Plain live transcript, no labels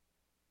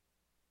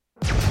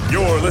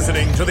You're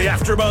listening to the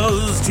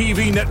AfterBuzz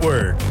TV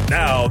Network,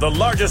 now the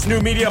largest new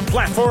media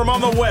platform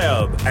on the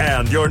web,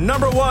 and your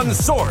number one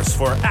source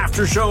for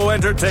after-show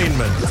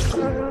entertainment.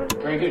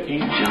 Very good,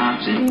 Keith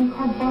Johnson.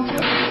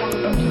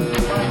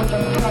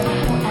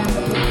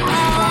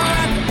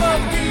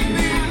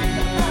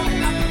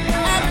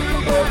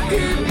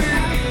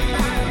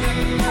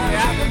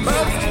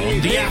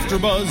 From the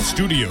AfterBuzz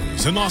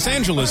Studios in Los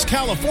Angeles,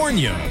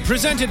 California,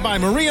 presented by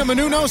Maria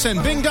Menounos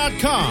and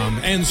Bing.com,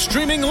 and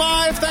streaming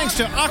live thanks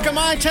to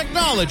Akamai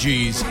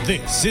Technologies,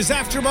 this is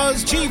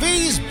AfterBuzz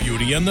TV's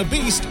Beauty and the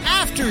Beast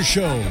After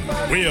Show.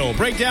 We'll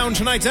break down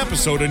tonight's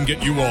episode and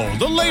get you all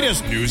the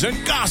latest news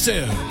and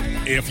gossip.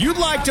 If you'd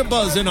like to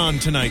buzz in on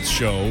tonight's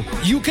show,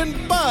 you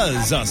can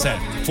buzz us at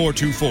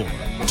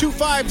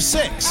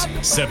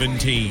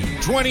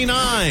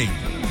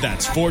 424-256-1729.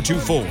 That's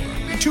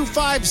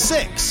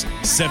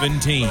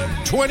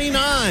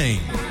 424-256-1729.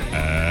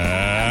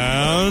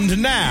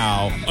 And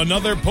now,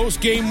 another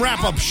post-game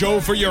wrap-up show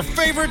for your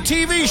favorite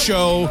TV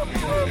show.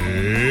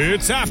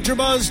 It's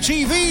AfterBuzz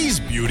TV's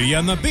Beauty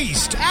and the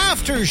Beast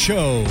After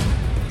Show.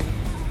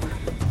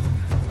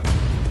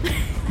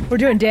 We're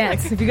doing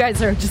dance. If you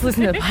guys are just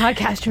listening to the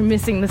podcast, you're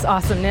missing this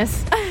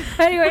awesomeness.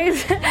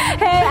 Anyways, hey,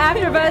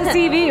 AfterBuzz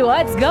TV,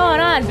 what's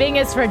going on? Bing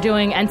is for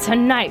doing, and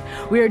tonight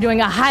we are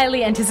doing a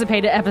highly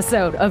anticipated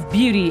episode of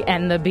Beauty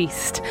and the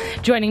Beast.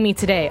 Joining me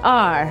today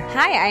are...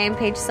 Hi, I am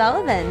Paige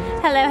Sullivan.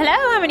 Hello,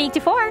 I'm Anik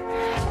Dufour.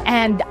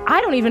 And I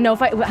don't even know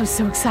if I was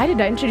so excited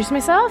to introduce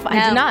myself. No.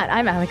 I did not.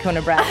 I'm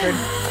Alikona Bradford.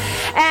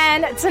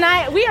 And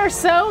tonight, we are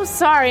so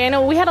sorry. I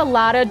know we had a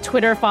lot of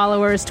Twitter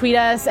followers tweet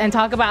us and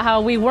talk about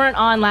how we weren't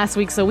on last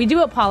week, so we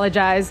do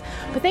apologize.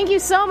 But thank you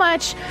so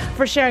much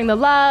for sharing the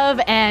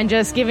love and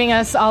just giving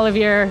us all of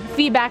your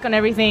feedback on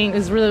everything. It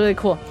was really, really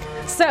cool.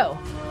 So,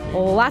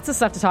 lots of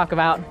stuff to talk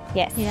about.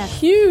 Yes.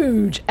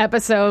 Huge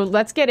episode.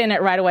 Let's get in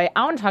it right away.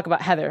 I want to talk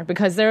about Heather,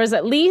 because there was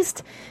at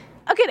least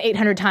a good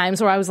 800 times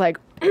where I was like,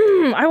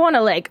 I want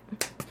to, like...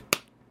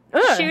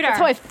 shoot her. That's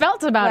how I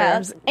felt about her. I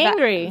was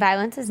angry.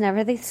 Violence is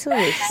never the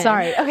solution.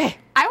 Sorry. Okay.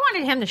 I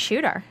wanted him to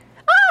shoot her.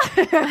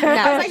 No.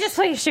 I was like, just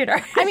please shoot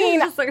her. I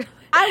mean,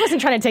 I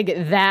wasn't trying to take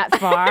it that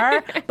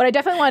far, but I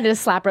definitely wanted to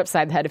slap her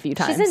upside the head a few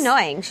times. She's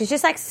annoying. She's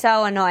just, like,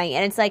 so annoying.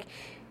 And it's like,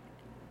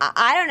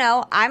 I don't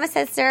know. I'm a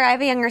sister. I have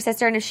a younger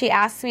sister. And if she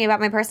asks me about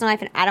my personal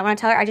life and I don't want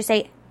to tell her, I just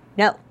say,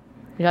 no.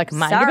 You're like,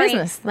 mind your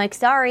business. I'm like,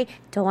 sorry.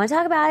 Don't want to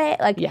talk about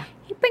it. Like, yeah.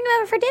 You bring them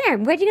over for dinner.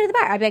 Where'd you go to the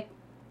bar? I'd be like,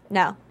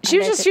 no. She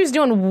was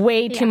doing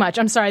way too much.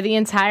 I'm sorry, the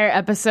entire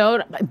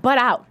episode, butt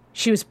out.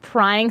 She was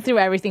prying through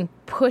everything,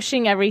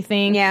 pushing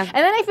everything. Yeah. And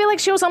then I feel like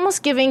she was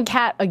almost giving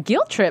Kat a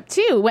guilt trip,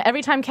 too.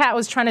 Every time Kat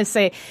was trying to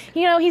say,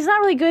 he's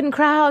not really good in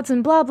crowds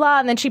and blah, blah.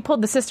 And then she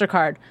pulled the sister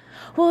card.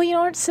 Well,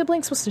 aren't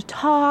siblings supposed to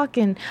talk?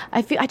 And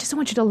I just don't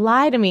want you to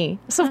lie to me.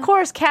 So, of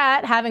course,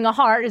 Kat, having a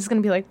heart, is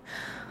going to be like,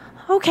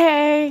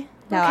 okay.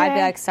 No, I'd be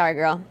like, sorry,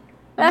 girl.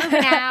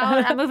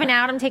 I'm moving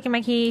out. I'm taking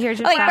my key. Here's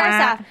your first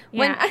off,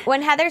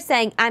 when Heather's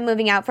saying, I'm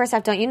moving out, first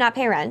off, don't you not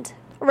pay rent?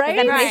 Right.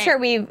 I'm pretty sure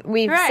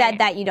we've said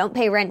that you don't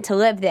pay rent to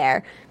live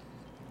there.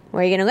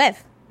 Where are you going to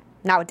live?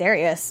 Not with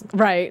Darius.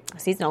 Right.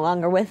 He's no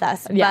longer with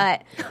us.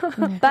 Yeah.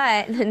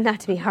 But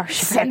not to be harsh.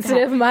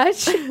 Sensitive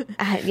much?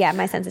 Yeah,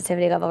 my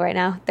sensitivity level right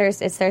now.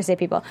 It's Thursday,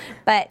 people.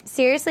 But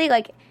seriously,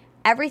 like,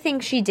 everything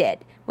she did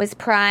was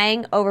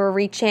prying,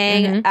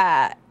 overreaching.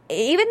 Mm-hmm.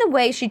 Even the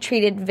way she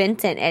treated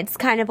Vincent, it's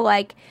kind of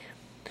like,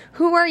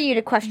 who are you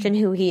to question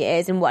who he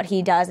is and what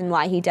he does and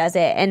why he does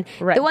it? And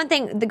the one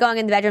thing, the going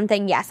in the bedroom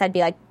thing, yes, I'd be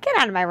like, get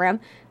out of my room.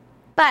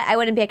 But I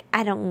wouldn't be like,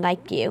 I don't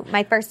like you.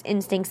 My first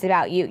instinct's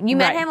about you. You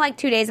met him like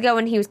 2 days ago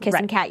when he was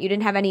kissing Kat. You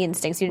didn't have any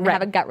instincts. You didn't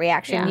have a gut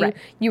reaction. Yeah.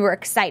 You were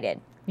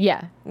excited.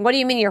 Yeah. What do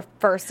you mean your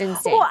first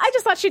instinct? Well, I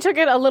just thought she took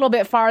it a little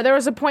bit far. There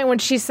was a point when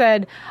she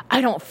said,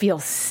 I don't feel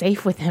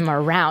safe with him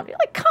around. You're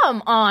like,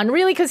 come on,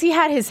 really? Because he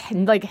had his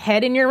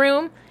head in your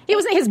room?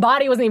 His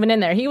body wasn't even in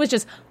there. He was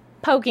just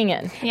poking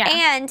in. Yeah.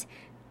 And,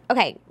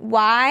 okay,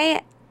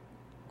 why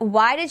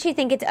did she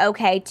think it's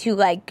okay to,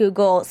 like,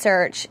 Google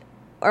search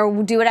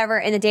or do whatever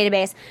in the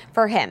database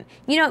for him?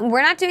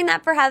 We're not doing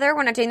that for Heather.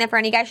 We're not doing that for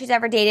any guy she's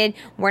ever dated.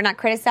 We're not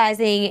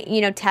criticizing,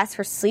 Tess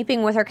for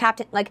sleeping with her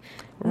captain. Like,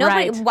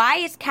 nobody. Right. Why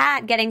is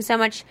Kat getting so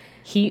much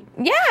heat?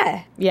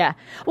 Yeah. Yeah.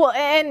 Well,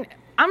 and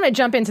I'm going to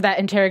jump into that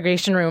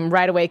interrogation room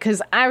right away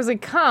because I was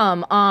like,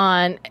 come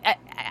on.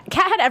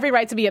 Kat had every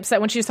right to be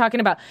upset when she was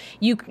talking about,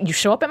 you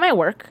show up at my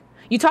work,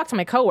 you talk to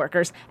my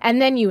coworkers, and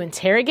then you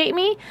interrogate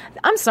me?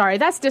 I'm sorry,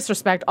 that's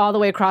disrespect all the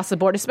way across the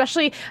board,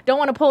 especially don't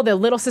want to pull the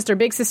little sister,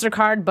 big sister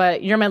card,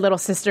 but you're my little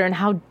sister, and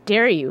how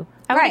dare you?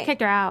 I would have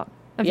kicked her out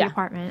of the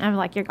apartment. I'm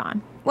like, you're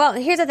gone. Well,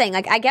 here's the thing.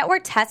 Like, I get where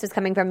Tess was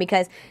coming from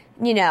because,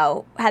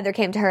 Heather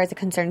came to her as a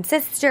concerned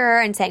sister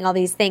and saying all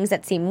these things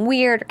that seem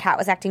weird, or Kat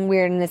was acting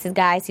weird, and this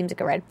guy seems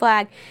like a red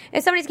flag.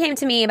 If somebody came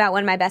to me about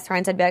one of my best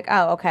friends, I'd be like,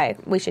 oh, okay,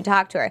 we should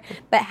talk to her.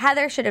 But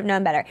Heather should have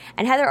known better.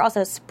 And Heather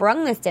also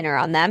sprung this dinner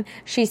on them.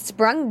 She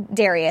sprung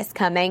Darius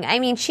coming. I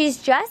mean,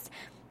 she's just...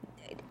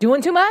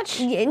 doing too much?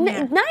 Not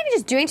even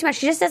just doing too much.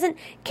 She just doesn't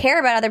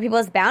care about other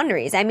people's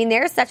boundaries. I mean,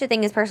 there's such a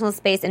thing as personal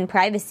space and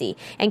privacy.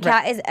 And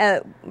Kat is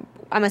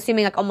I'm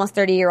assuming, like almost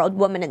 30-year-old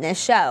woman in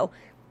this show.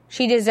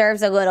 She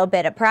deserves a little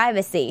bit of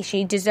privacy.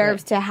 She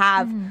deserves to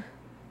have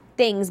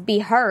things be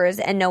hers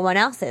and no one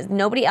else's.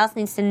 Nobody else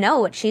needs to know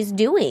what she's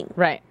doing.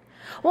 Right.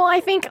 Well,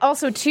 I think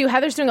also, too,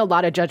 Heather's doing a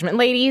lot of judgment.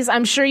 Ladies,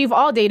 I'm sure you've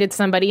all dated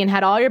somebody and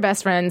had all your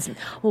best friends.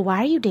 Well, why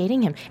are you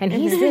dating him? And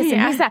he's this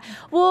and he's that.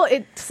 Well,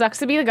 it sucks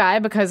to be the guy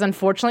because,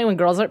 unfortunately, when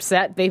girls are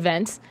upset, they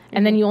vent.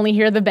 And then you only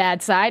hear the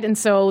bad side. And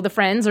so the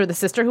friends or the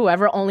sister,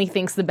 whoever, only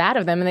thinks the bad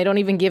of them. And they don't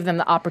even give them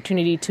the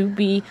opportunity to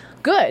be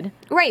good.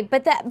 Right.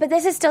 But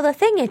this is still the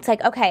thing. It's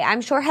like, okay,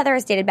 I'm sure Heather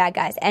has dated bad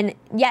guys. And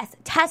yes,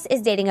 Tess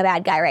is dating a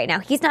bad guy right now.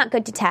 He's not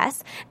good to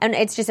Tess. And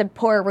it's just a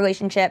poor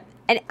relationship.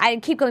 And I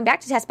keep going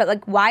back to Tess, but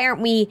like, why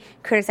aren't we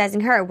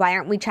criticizing her? Why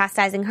aren't we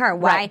chastising her?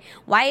 Why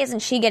isn't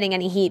she getting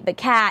any heat? But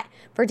Kat,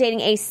 for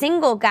dating a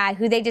single guy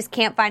who they just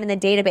can't find in the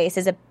database,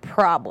 is a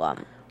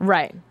problem.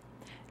 Right.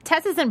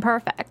 Tess is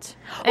imperfect,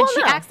 and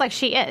she acts like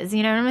she is.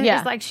 You know what I mean? Yeah.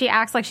 It's like she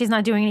acts like she's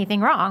not doing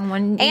anything wrong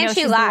when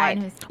she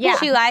lied.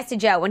 She lies to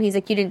Joe when he's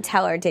like, "You didn't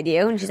tell her, did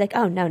you?" And she's like,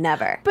 "Oh no,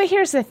 never." But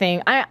here's the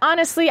thing.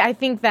 I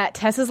think that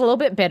Tess is a little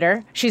bit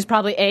bitter. She's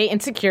probably A,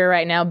 insecure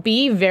right now,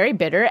 B, very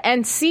bitter,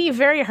 and C,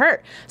 very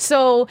hurt.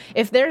 So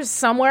if there's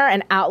somewhere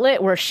an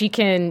outlet where she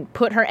can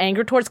put her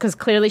anger towards, because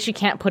clearly she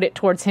can't put it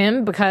towards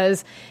him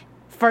because,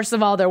 first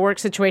of all, their work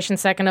situation.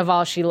 Second of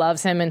all, she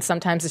loves him, and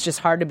sometimes it's just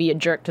hard to be a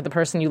jerk to the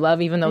person you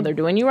love, even though they're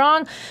doing you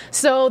wrong.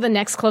 So the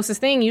next closest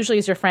thing usually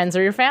is your friends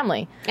or your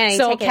family.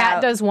 So Kat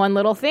does one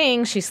little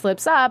thing, she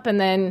slips up, and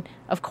then,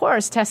 of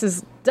course,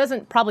 Tess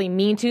doesn't probably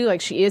mean to,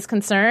 like she is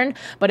concerned,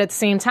 but at the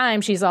same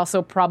time, she's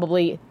also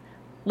probably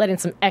letting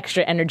some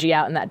extra energy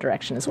out in that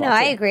direction as well. No,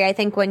 I agree. I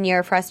think when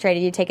you're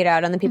frustrated, you take it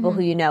out on the people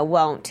who you know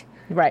won't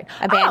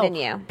abandon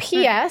you.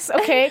 P.S.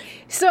 Okay,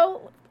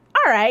 so...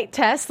 All right,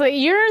 Tess,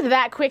 you're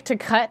that quick to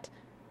cut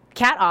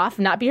Kat off,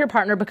 not be her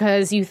partner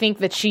because you think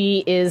that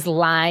she is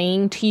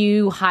lying to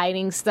you,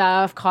 hiding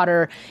stuff, caught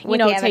her,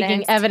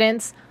 taking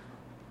evidence.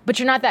 But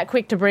you're not that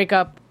quick to break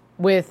up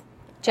with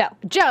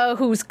Joe,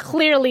 who's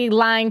clearly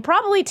lying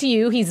probably to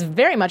you. He's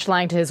very much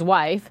lying to his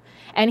wife,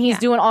 and he's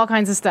doing all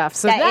kinds of stuff.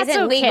 So that's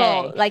isn't okay.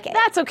 legal.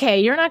 That's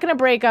okay. You're not going to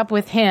break up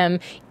with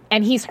him,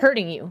 and he's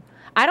hurting you.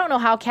 I don't know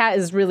how Kat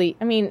is really,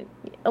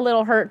 a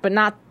little hurt, but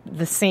not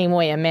the same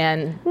way a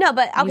man. No,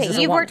 but okay,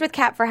 you've worked with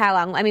Kat for how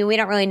long? I mean, we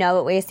don't really know,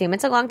 but we assume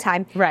it's a long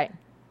time. Right.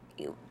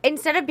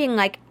 Instead of being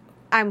like,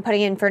 I'm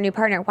putting in for a new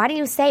partner, why do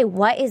you say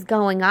what is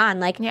going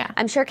on?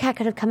 I'm sure Kat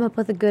could have come up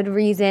with a good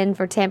reason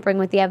for tampering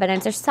with the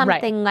evidence or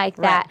something like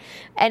that.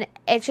 And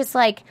it's just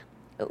like,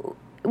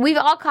 we've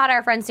all caught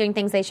our friends doing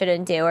things they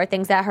shouldn't do or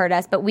things that hurt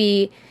us, but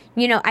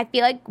I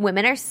feel like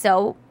women are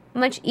so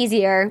much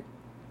easier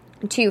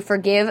to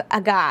forgive a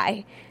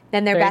guy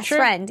than their best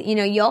friend.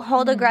 You'll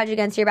hold a grudge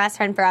against your best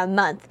friend for a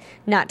month,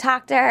 not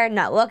talk to her,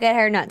 not look at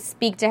her, not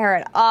speak to her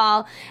at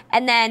all,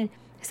 and then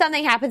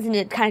something happens and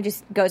it kind of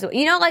just goes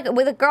away. Like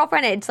with a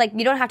girlfriend, it's like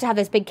you don't have to have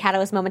this big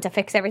catalyst moment to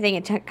fix everything.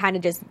 It kind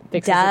of just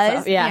fixes does.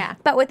 itself. Yeah.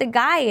 But with a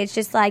guy, it's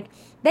just like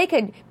they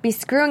could be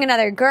screwing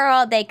another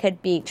girl, they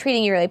could be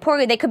treating you really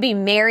poorly, they could be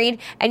married,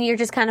 and you're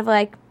just kind of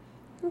like,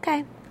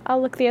 okay, I'll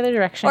look the other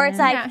direction. Or it's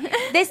like,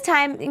 this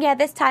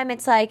time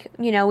it's like,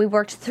 we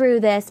worked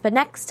through this, but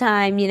next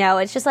time,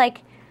 it's just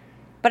like,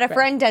 but a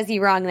friend does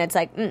you wrong, and it's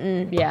like,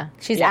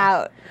 she's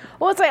out.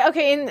 Well, it's like,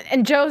 okay,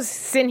 and Joe's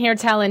sitting here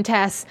telling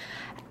Tess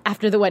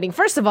after the wedding.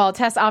 First of all,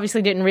 Tess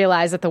obviously didn't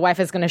realize that the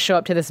wife is going to show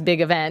up to this big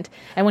event,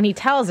 and when he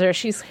tells her,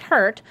 she's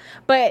hurt,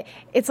 but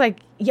it's like,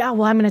 I'm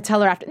going to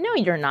tell her after. No,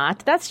 you're not.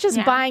 That's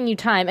just buying you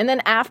time. And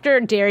then after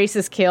Darius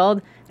is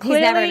killed,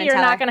 clearly you're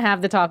not going to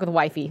have the talk with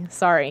wifey.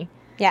 Sorry.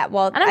 Yeah,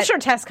 well... And I'm sure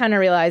Tess kind of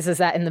realizes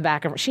that in the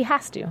back of her. She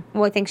has to.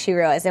 Well, I think she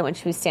realized it when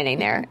she was standing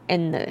there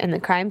in the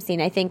crime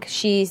scene. I think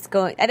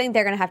they're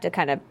going to have to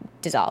kind of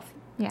dissolve.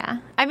 Yeah.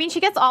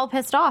 She gets all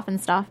pissed off and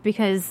stuff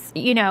because,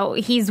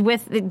 he's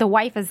with... The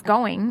wife is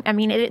going.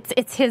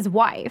 It's his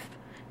wife.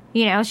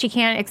 She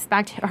can't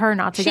expect her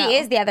not to go. She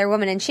is the other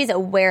woman, and she's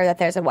aware that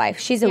there's a wife.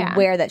 She's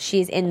aware that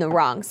she's in the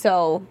wrong.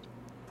 So,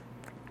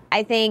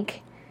 I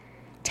think...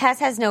 Tess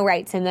has no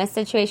rights in this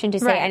situation to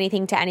say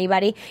anything to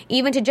anybody.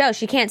 Even to Joe,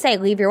 she can't say,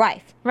 leave your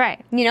wife.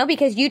 Right.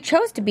 Because you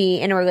chose to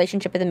be in a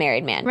relationship with a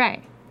married man.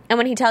 Right. And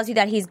when he tells you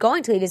that he's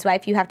going to leave his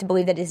wife, you have to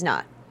believe that he's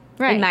not.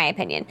 Right. In my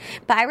opinion.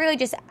 But I really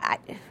just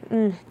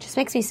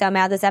makes me so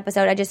mad this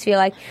episode. I just feel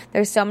like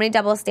there's so many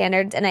double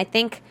standards. And I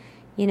think,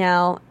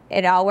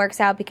 it all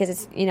works out because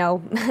it's,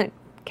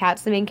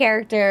 Kat's the main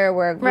character.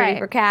 We're rooting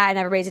for Kat, and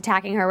everybody's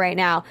attacking her right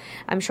now.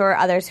 I'm sure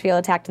others feel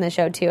attacked in the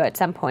show too at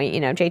some point.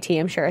 JT,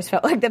 I'm sure, has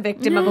felt like the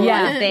victim of a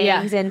lot of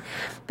things,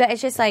 but it's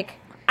just like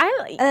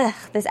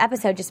this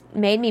episode just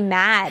made me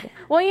mad.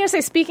 Well, say,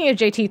 speaking of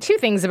JT, two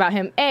things about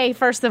him. A,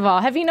 first of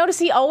all, have you noticed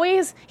he's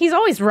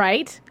always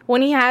right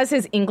when he has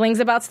his inklings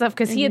about stuff?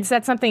 Because he had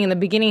said something in the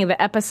beginning of the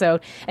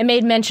episode and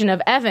made mention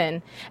of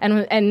Evan,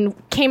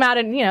 and came out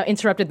and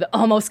interrupted the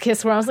almost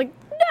kiss where I was like,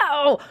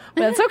 no.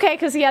 But it's okay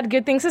because he had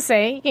good things to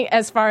say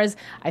as far as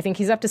I think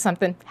he's up to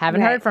something.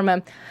 Haven't heard from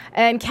him.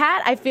 And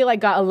Kat, I feel like,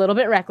 got a little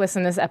bit reckless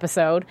in this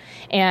episode.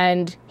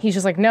 And he's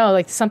just like, no,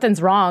 like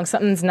something's wrong.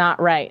 Something's not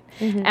right.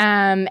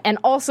 And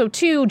also,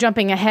 too,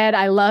 jumping ahead,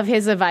 I love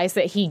his advice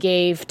that he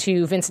gave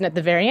to Vincent at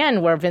the very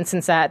end, where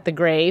Vincent's at the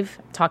grave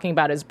talking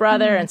about his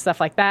brother and stuff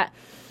like that.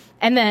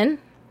 And then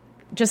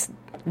just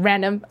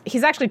random.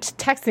 He's actually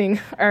texting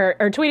or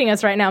tweeting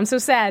us right now. I'm so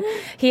sad.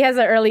 He has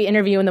an early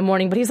interview in the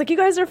morning, but he's like, you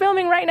guys are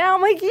filming right now?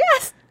 I'm like,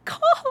 yes,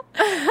 cool.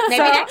 Maybe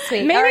next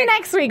week. Maybe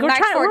next week.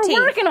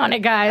 We're working on it,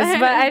 guys.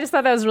 But I just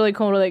thought that was really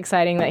cool, really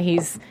exciting that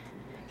he's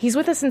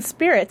with us in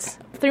spirits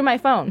through my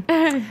phone.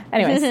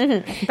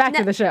 Anyways, back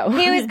to the show.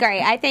 He was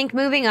great. I think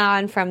moving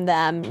on from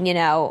them, you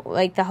know,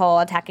 like the whole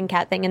attacking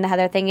Kat thing and the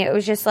Heather thing, it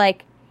was just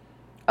like,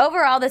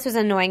 overall, this was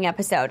an annoying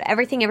episode.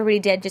 Everything everybody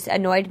did just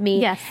annoyed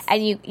me. Yes.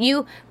 And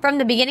you from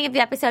the beginning of the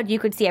episode, you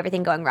could see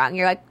everything going wrong.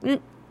 You're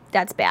like,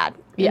 that's bad.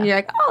 Yeah. And you're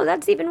like, oh,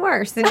 that's even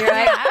worse. And you're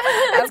like,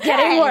 it's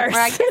getting worse. We're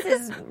like, this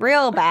is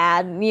real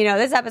bad. You know,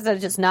 this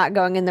episode's just not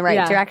going in the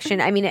right direction.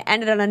 I mean, it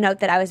ended on a note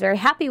that I was very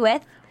happy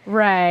with.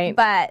 Right.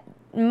 But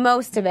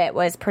most of it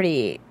was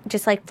pretty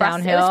just like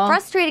downhill. It was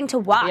frustrating to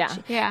watch.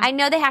 Yeah. I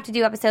know they have to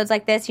do episodes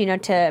like this, you know,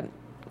 to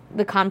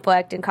the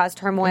conflict and cause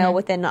turmoil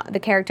within the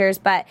characters,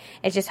 but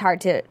it's just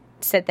hard to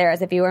sit there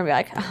as a viewer and be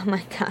like, oh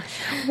my gosh.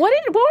 What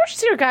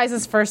was your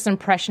guys' first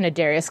impression of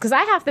Darius? Because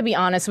I have to be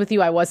honest with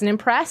you, I wasn't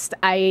impressed.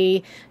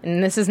 And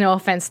this is no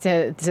offense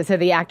to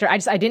the actor, I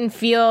didn't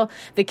feel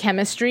the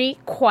chemistry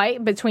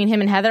quite between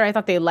him and Heather. I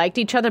thought they liked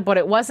each other, but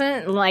it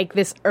wasn't like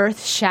this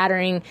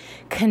earth-shattering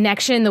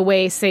connection the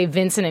way, say,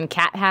 Vincent and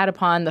Kat had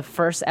upon the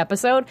first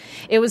episode.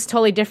 It was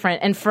totally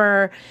different. And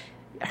for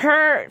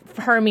her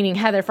meaning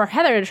Heather, for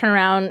Heather to turn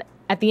around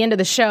at the end of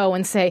the show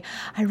and say,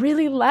 I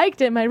really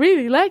liked him.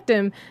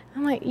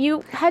 I'm like,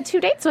 you had 2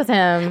 dates with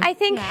him. I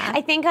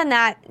think on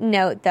that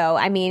note, though,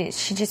 I mean,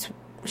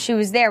 she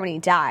was there when he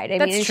died.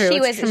 That's true. She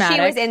it's traumatic.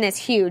 She was in this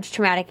huge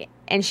traumatic,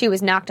 and she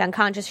was knocked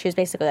unconscious. She was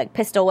basically like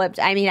pistol whipped.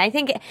 I mean, I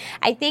think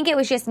it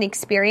was just an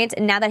experience.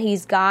 And now that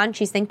he's gone,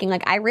 she's thinking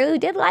like, I really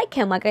did like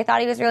him. Like I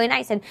thought he was really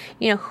nice. And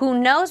you know, who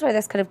knows where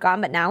this could have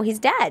gone? But now he's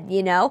dead.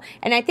 You know,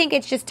 and I think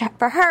it's just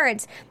for her,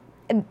 it's.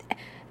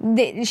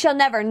 She'll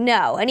never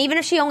know. And even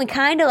if she only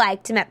kind of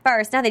liked him at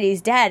first, now that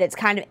he's dead, it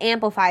kind of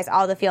amplifies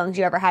all the feelings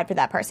you ever had for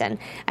that person.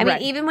 I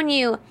mean, even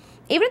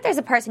if there's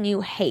a person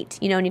you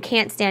hate, you know, and you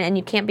can't stand and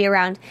you can't be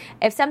around,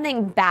 if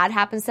something bad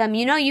happens to them,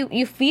 you know,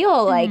 you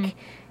feel like,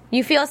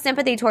 you feel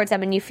sympathy towards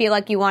them and you feel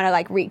like you want to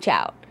like reach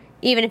out,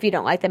 even if you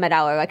don't like them at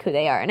all or like who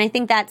they are. And I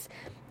think that's,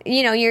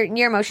 you know,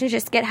 your emotions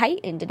just get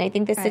heightened. And I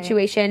think this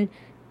situation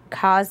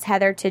caused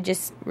Heather to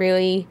just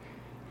really,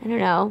 I don't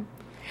know.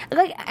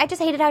 Like, I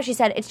just hated how she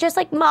said, it's just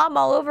like mom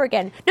all over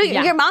again. No,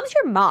 your mom's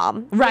your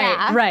mom.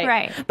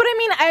 Right. But I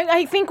mean,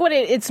 I think what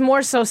it's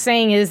more so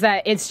saying is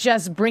that it's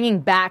just bringing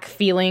back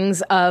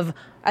feelings of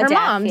her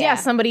mom. Yeah,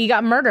 somebody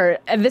got murdered.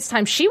 And this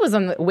time she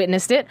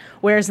witnessed it,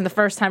 whereas in the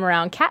first time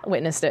around, Kat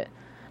witnessed it.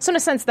 So in a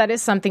sense, that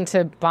is something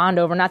to bond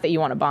over. Not that you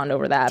want to bond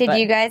over that. Did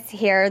you guys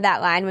hear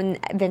that line when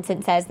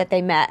Vincent says that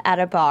they met at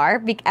a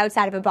bar,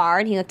 outside of a bar,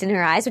 and he looked in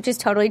her eyes, which is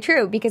totally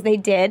true, because they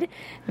did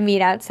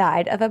meet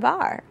outside of a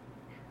bar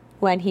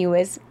when he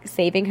was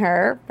saving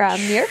her from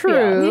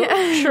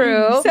Muirfield.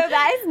 True. So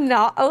that is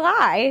not a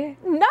lie.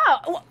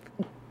 No.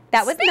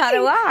 That was not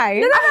a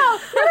lie.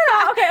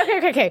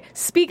 No. Okay.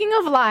 Speaking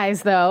of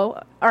lies,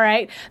 though, all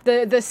right,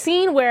 the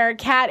scene where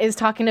Kat is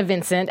talking to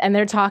Vincent and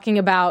they're talking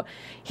about,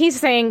 he's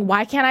saying,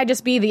 why can't I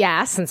just be the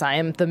ass since I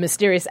am the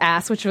mysterious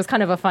ass, which was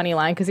kind of a funny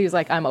line because he was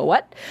like, I'm a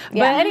what?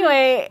 Yeah. But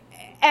anyway,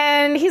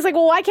 and he's like,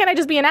 well, why can't I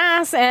just be an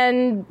ass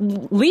and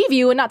leave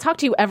you and not talk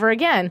to you ever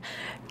again?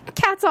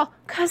 Kat's all,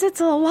 because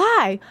it's a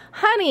lie.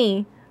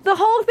 Honey, the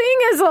whole thing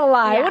is a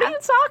lie. Yeah. What are you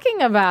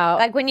talking about?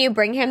 Like when you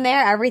bring him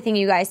there, everything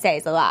you guys say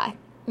is a lie.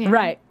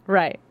 Yeah.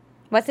 Right.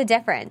 What's the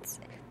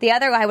difference? The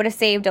other lie would have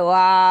saved a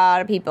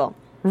lot of people.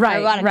 Right.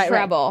 A lot of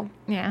trouble.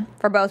 Right. Yeah.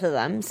 For both of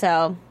them.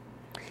 So,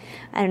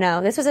 I don't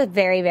know. This was a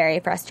very,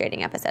 very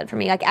frustrating episode for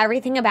me. Like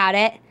everything about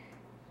it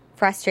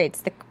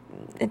frustrates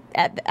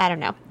I don't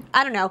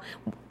know.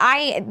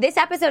 This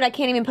episode I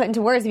can't even put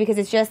into words because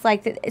it's just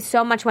like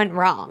so much went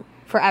wrong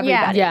for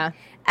everybody. Yeah.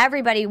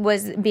 Everybody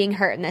was being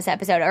hurt in this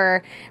episode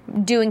or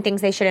doing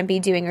things they shouldn't be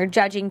doing or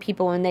judging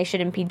people when they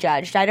shouldn't be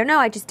judged. I don't know.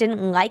 I just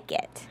didn't like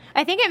it.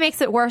 I think it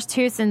makes it worse,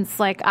 too, since,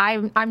 like,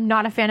 I'm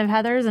not a fan of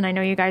Heather's, and I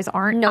know you guys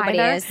aren't Nobody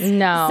either. is.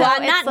 No. So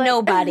I'm not like,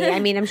 nobody. I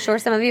mean, I'm sure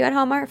some of you at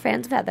home are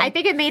fans of Heather. I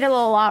think it made it a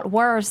lot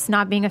worse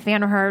not being a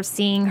fan of her,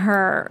 seeing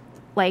her,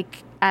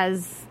 like,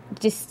 as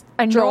just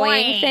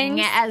annoying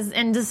things.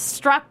 and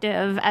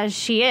destructive as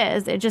she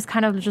is. It just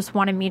kind of just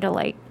wanted me to,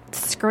 like,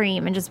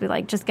 scream and just be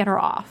like, just get her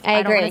off. I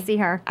agree. don't want to see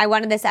her. I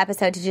wanted this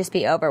episode to just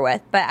be over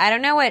with, but I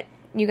don't know what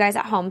you guys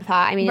at home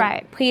thought. I mean,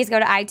 Please go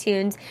to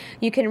iTunes.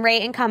 You can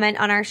rate and comment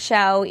on our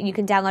show. You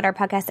can download our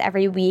podcast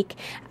every week.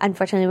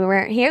 Unfortunately, we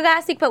weren't here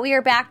last week, but we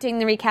are back doing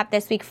the recap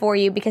this week for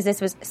you because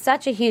this was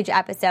such a huge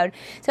episode.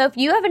 So if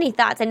you have any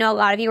thoughts, I know a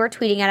lot of you were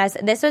tweeting at us.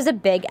 This was a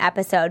big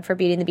episode for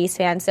Beauty and the Beast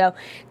fans. So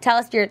tell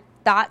us your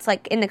thoughts,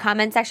 like, in the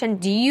comment section.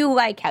 Do you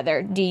like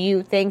Heather? Do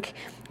you think...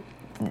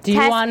 Do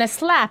you want to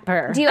slap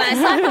her? Do you want to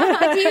slap her?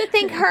 But do you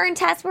think her and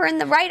Tess were in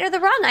the right or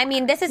the wrong? I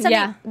mean, this is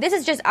something. This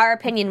is just our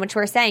opinion, which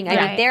we're saying. I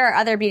mean, there are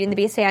other Beauty and the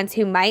Beast fans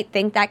who might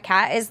think that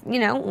Kat is,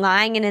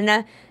 lying and in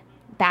a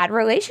bad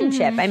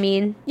relationship. I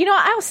mean,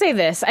 I'll say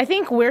this. I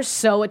think we're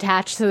so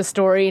attached to the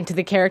story and to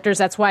the characters.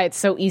 That's why it's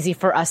so easy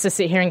for us to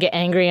sit here and get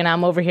angry, and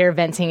I'm over here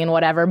venting and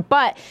whatever.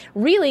 But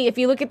really, if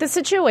you look at the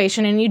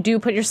situation and you do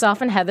put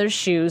yourself in Heather's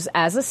shoes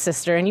as a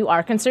sister and you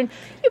are concerned,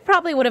 you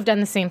probably would have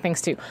done the same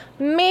things too.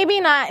 Maybe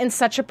not in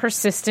such a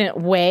persistent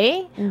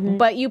way,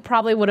 but you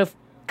probably would have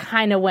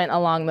kind of went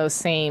along those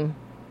same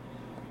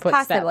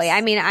footsteps. Possibly.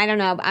 I mean, I don't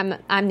know.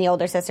 I'm the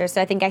older sister,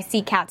 so I think I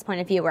see Kat's point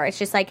of view where it's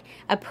just like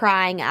a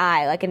prying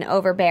eye, like an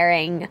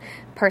overbearing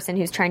person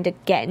who's trying to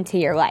get into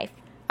your life.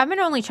 I'm an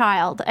only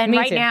child, and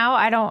Me too. now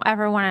I don't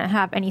ever want to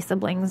have any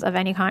siblings of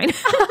any kind.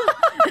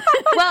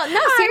 Well,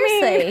 no,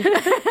 seriously.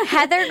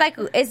 Heather,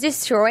 is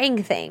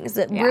destroying things,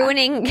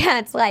 ruining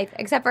Kat's life,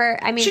 except for,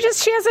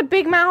 she has a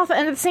big mouth,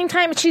 and at the same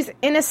time, she's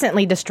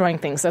innocently destroying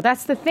things. So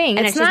that's the thing.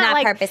 And she's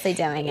not purposely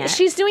doing it.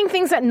 She's doing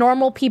things that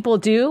normal people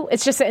do.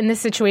 It's just that in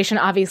this situation,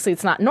 obviously,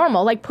 it's not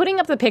normal. Like putting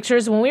up the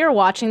pictures when we were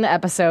watching the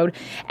episode,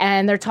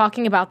 and they're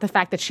talking about the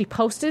fact that she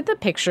posted the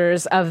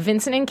pictures of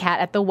Vincent and Kat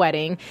at the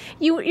wedding.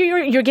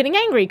 You're getting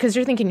angry because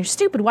you're thinking, you're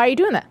stupid. Why are you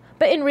doing that?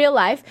 But in real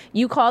life,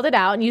 you called it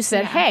out and you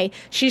said, hey,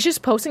 she's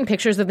just posting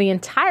pictures of the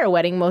entire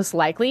wedding, most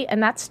likely,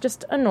 and that's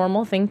just a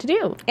normal thing to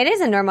do. It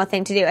is a normal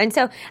thing to do. And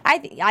so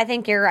I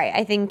think you're right.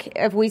 I think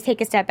if we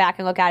take a step back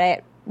and look at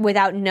it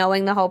without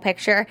knowing the whole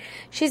picture,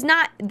 she's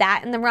not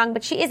that in the wrong,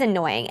 but she is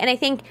annoying. And I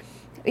think,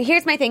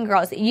 here's my thing,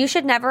 girls. You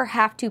should never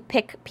have to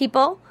pick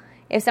people.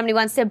 If somebody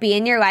wants to be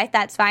in your life,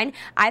 that's fine.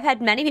 I've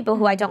had many people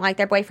who I don't like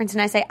their boyfriends,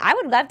 and I say, I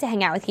would love to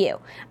hang out with you.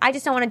 I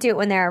just don't want to do it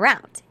when they're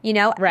around.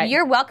 Right.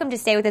 You're welcome to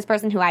stay with this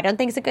person who I don't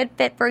think is a good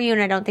fit for you,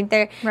 and I don't think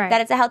that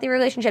it's a healthy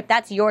relationship.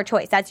 That's your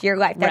choice. That's your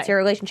life. That's your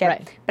relationship.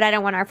 Right. But I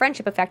don't want our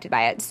friendship affected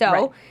by it.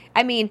 So,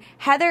 I mean,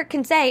 Heather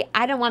can say,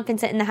 I don't want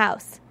Vincent in the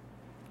house.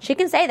 She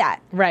can say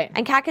that. Right.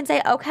 And Kat can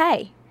say,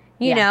 okay.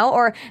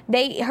 Or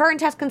her and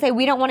Tess can say,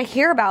 we don't want to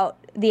hear about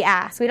the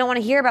ass. We don't want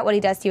to hear about what he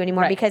does to you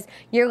anymore because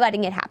you're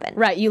letting it happen.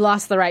 Right. You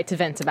lost the right to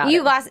vent about it.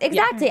 You lost.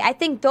 Exactly. Yeah. I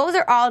think those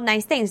are all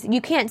nice things. You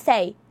can't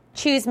say,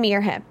 choose me or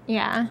him.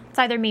 Yeah. It's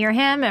either me or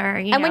him, or,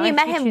 and when you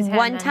met him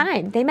one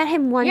time, they met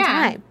him one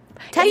time.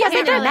 But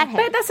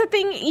that's the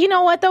thing. You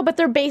know what, though? But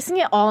they're basing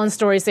it all on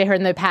stories they heard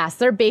in the past.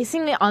 They're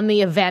basing it on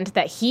the event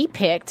that he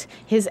picked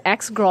his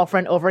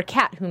ex-girlfriend over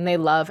Kat, whom they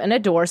love and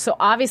adore. So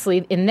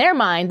obviously, in their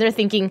mind, they're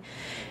thinking,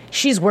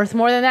 she's worth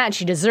more than that, and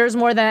she deserves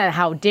more than that, and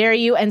how dare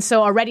you? And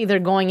so already they're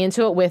going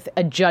into it with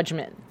a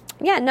judgment.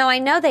 Yeah, no, I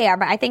know they are,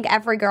 but I think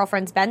every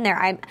girlfriend's been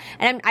there.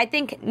 I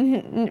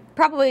think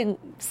probably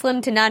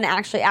slim to none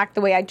actually act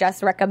the way I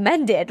just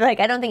recommended. Like,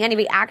 I don't think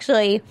anybody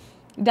actually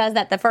does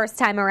that the first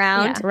time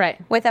around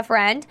with a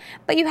friend.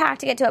 But you have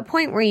to get to a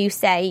point where you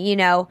say,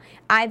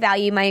 I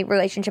value my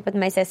relationship with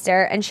my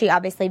sister, and she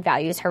obviously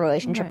values her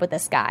relationship with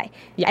this guy.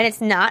 Yeah. And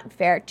it's not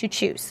fair to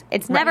choose.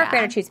 It's never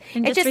fair to choose.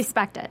 And just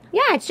respect it.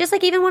 Yeah, it's just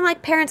like even when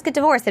parents get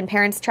divorced and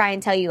parents try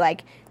and tell you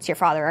it's your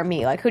father or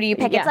me. Who do you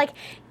pick? Yeah. It's like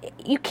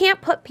you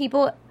can't put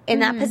people in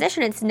that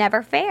position. It's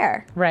never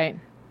fair. Right.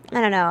 I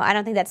don't know. I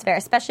don't think that's fair,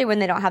 especially when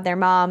they don't have their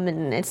mom,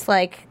 and it's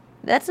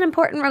that's an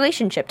important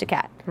relationship to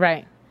Kat.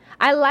 Right.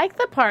 I like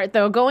the part,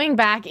 though, going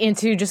back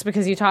into, just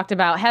because you talked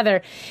about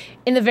Heather,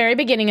 in the very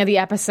beginning of the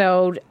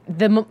episode,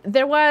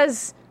 there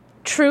was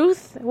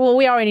truth. Well,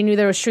 we already knew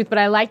there was truth, but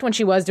I liked when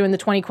she was doing the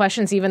 20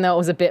 questions, even though it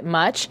was a bit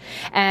much.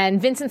 And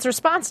Vincent's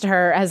response to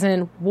her, as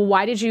in, well,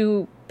 why did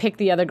you pick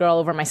the other girl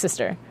over my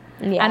sister?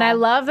 Yeah. And I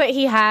love that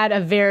he had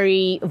a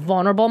very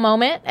vulnerable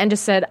moment and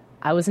just said,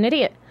 I was an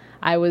idiot.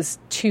 I was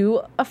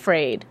too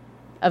afraid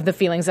of the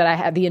feelings that I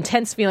had, the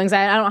intense feelings.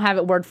 I don't have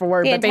it word for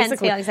word, but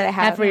basically feelings that I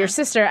have for your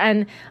sister.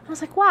 And I was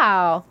like,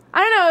 wow.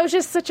 I don't know. It was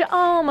just such an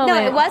moment.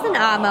 No, it was an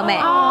moment.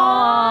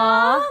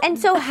 Aww. And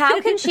so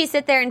how can she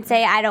sit there and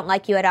say, I don't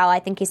like you at all. I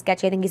think he's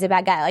sketchy. I think he's a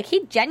bad guy.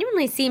 He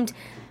genuinely seemed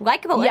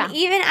likable. Yeah. And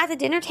even at the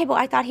dinner table,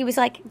 I thought he was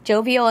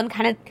jovial and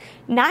kind of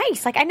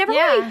nice. I never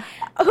really...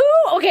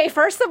 Okay,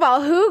 first of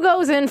all, who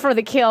goes in for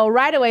the kill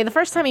right away the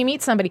first time you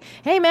meet somebody?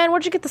 Hey, man,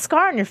 where'd you get the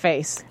scar on your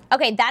face?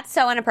 Okay, that's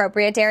so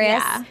inappropriate,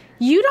 Darius. Yeah.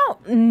 You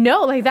don't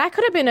know. That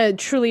could have been a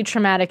truly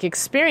traumatic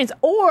experience.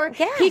 Or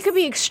he could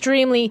be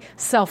extremely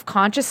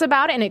self-conscious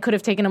about it, and it could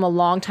have taken him a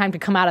long time to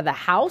come out of the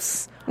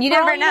house. You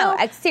never know.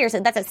 Seriously,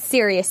 that's a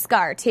serious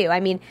scar, too. I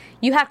mean,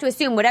 you have to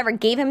assume whatever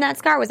gave him that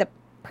scar was a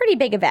pretty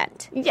big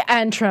event. Yeah,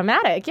 and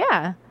traumatic,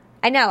 yeah.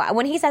 I know.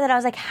 When he said that, I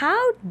was like,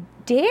 how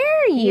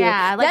dare you?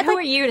 Yeah, who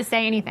are you to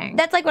say anything?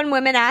 That's like when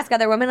women ask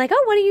other women,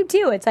 oh, what do you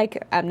do? It's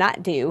I'm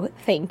not do,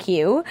 thank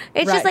you.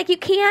 It's just you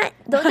can't,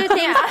 those are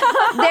things,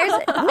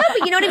 but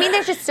you know what I mean?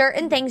 There's just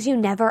certain things you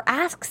never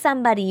ask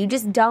somebody. You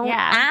just don't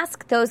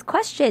ask those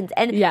questions.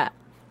 And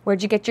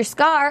where'd you get your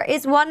scar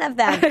is one of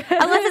them. Unless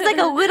it's like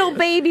a little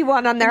baby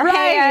one on their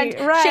hand.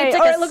 Right. Shaped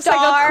like or a it looks star.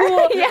 like a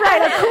cool,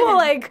 right, a cool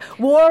like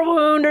war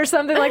wound or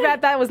something like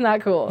that. That was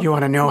not cool. You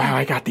want to know how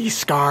I got these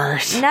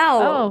scars?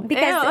 No,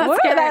 because that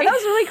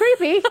was really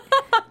creepy.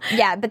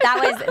 yeah, but that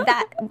was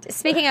that.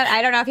 Speaking of,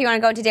 I don't know if you want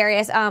to go into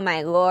Darius. Oh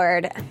my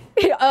lord.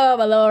 Oh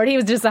my lord, he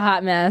was just a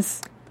hot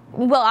mess.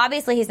 Well,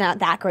 obviously he's not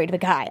that great of a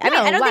guy. I mean,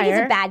 I don't think he's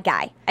a bad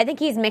guy. I think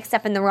he's mixed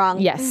up in the wrong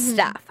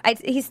stuff.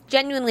 He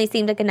genuinely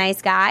seemed like a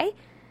nice guy,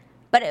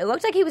 but it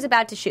looked like he was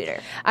about to shoot her.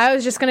 I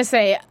was just gonna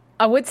say,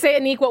 I would say,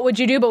 Anik, what would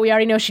you do? But we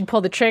already know she'd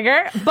pull the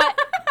trigger. But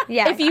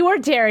if you were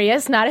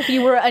Darius, not if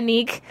you were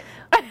Anik,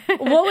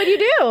 what would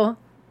you do?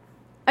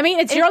 I mean,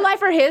 it's your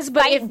life or his,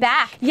 but fight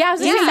back. Yeah, I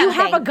was gonna say, you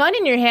have a gun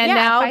in your hand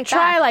now.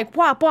 Try like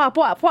whop, whop,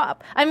 whop,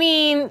 whop. I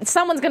mean,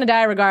 someone's gonna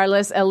die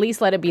regardless. At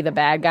least let it be the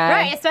bad guy.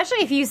 Right,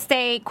 especially if you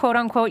say, quote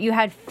unquote, you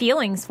had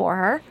feelings for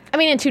her. I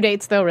mean, in 2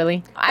 dates, though,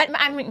 really.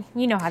 I mean,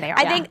 you know how they are.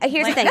 I think,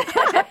 here's the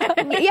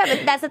thing. Yeah,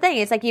 but that's the thing.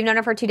 It's like you've known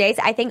her for 2 days.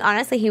 I think,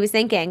 honestly, he was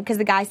thinking, because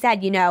the guy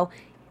said,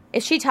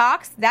 if she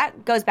talks,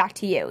 that goes back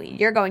to you.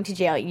 You're going to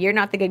jail. You're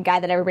not the good guy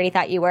that everybody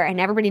thought you were, and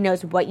everybody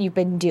knows what you've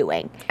been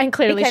doing. And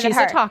clearly she's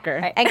a talker.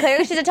 Right. And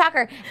clearly she's a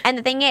talker. And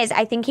the thing is,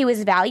 I think he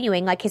was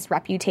valuing like his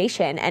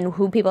reputation and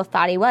who people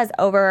thought he was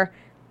over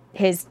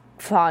his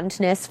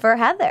fondness for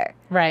Heather.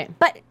 Right.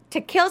 But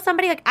to kill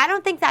somebody, like, I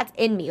don't think that's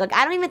in me. Like,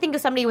 I don't even think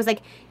if somebody was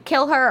like,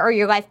 kill her or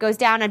your life goes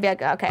down, I'd be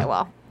like, okay,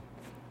 well,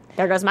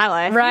 there goes my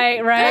life.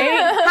 Right.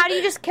 How do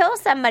you just kill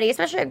somebody,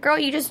 especially a girl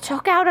you just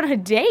took out on a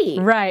date?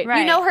 Right.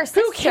 You know her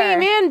sister. Who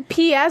came in,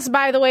 P.S.,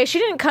 by the way, she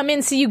didn't come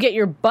in, see you get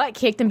your butt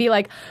kicked and be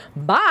like,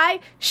 bye.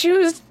 She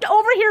was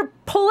over here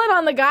pulling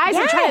on the guys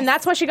and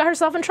that's why she got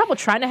herself in trouble,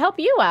 trying to help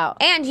you out.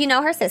 And you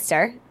know her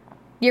sister.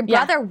 Your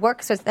brother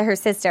works with her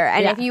sister.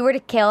 And if you were to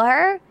kill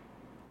her,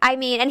 I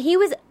mean, and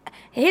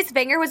his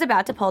finger was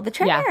about to pull the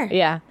trigger.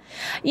 Yeah.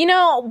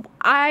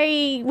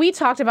 We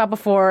talked about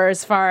before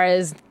as far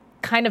as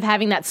kind of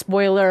having that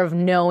spoiler of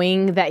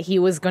knowing that he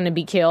was going to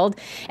be killed.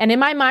 And in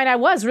my mind, I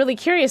was really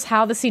curious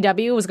how the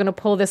CW was going to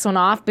pull this one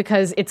off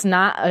because it's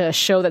not a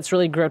show that's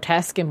really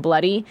grotesque and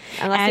bloody.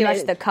 Unless you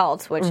watch The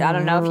Cult, which I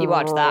don't know if you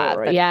watched that.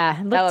 But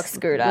that looks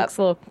screwed up. Looks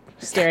a little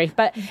scary.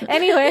 But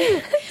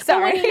anyway.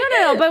 Sorry.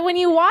 But when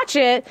you watch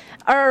it,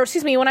 or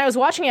excuse me, when I was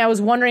watching it, I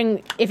was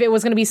wondering if it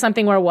was going to be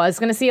something where I was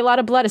going to see a lot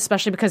of blood,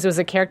 especially because it was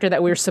a character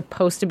that we were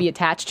supposed to be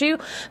attached to.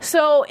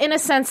 So in a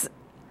sense,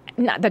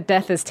 not that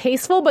death is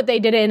tasteful, but they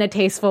did it in a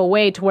tasteful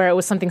way to where it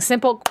was something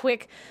simple,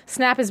 quick,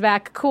 snap his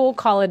back, cool,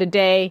 call it a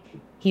day,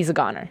 he's a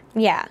goner.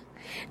 Yeah.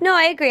 No,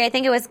 I agree. I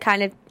think it was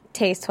kind of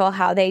tasteful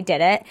how they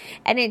did it.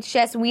 And it's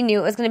just, we knew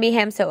it was going to be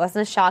him, so it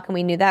wasn't a shock, and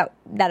we knew that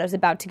it was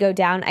about to go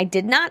down. I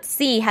did not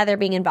see Heather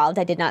being involved.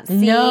 I did not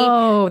see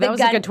that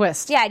was a good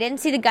twist. Yeah, I didn't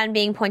see the gun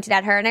being pointed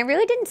at her, and I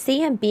really didn't see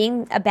him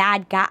being a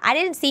bad guy. I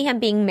didn't see him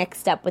being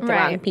mixed up with the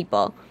wrong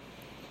people.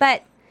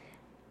 But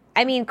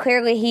I mean,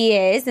 clearly he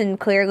is, and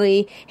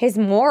clearly his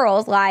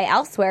morals lie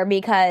elsewhere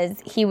because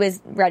he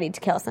was ready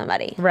to kill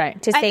somebody. Right.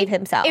 To save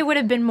himself. It would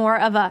have been more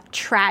of a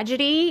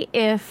tragedy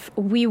if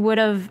we would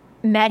have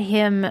met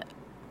him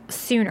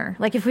sooner.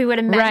 Like if we would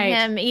have met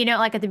him,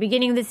 like at the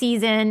beginning of the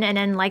season and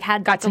then like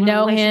got to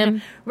know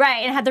him.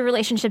 Right, and had the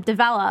relationship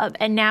develop,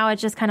 and now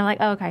it's just kind of like,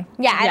 oh, okay.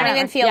 Yeah, I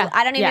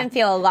don't even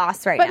feel a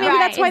loss right now. But maybe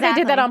that's why they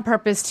did that on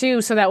purpose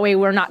too, so that way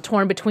we're not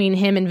torn between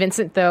him and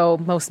Vincent, though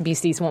most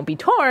beasties won't be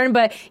torn,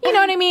 but you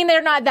know what I mean?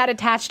 They're not that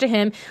attached to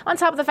him. On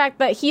top of the fact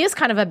that he is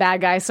kind of a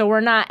bad guy, so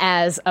we're not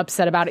as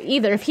upset about it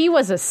either. If he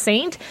was a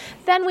saint,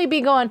 then we'd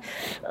be going,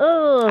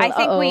 oh. I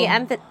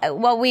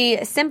think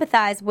we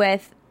sympathize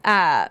with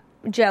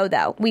Joe,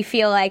 though. We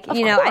feel like,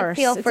 I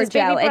feel for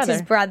Joe. It's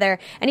his brother.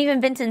 And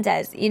even Vincent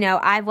says,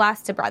 I've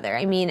lost a brother.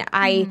 I mean,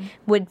 I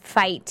would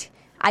fight.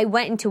 I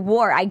went into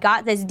war. I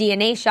got this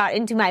DNA shot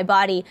into my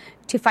body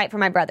to fight for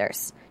my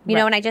brothers. You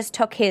know, and I just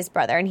took his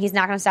brother, and he's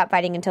not going to stop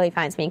fighting until he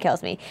finds me and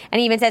kills me. And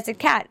he even says to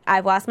Kat,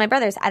 I've lost my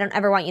brothers. I don't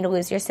ever want you to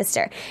lose your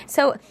sister.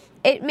 So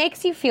it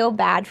makes you feel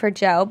bad for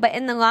Joe. But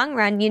in the long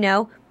run,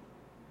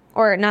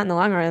 or not in the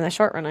long run, in the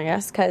short run, I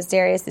guess, because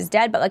Darius is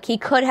dead, but like he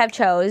could have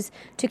chose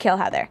to kill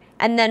Heather.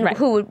 And then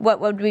what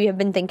would we have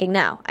been thinking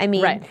now? I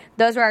mean,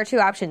 those were our two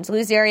options,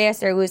 lose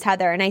Darius or lose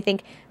Heather. And I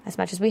think as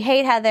much as we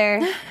hate Heather,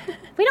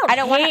 I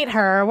don't hate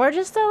her. We're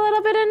just a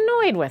little bit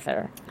annoyed with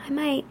her. I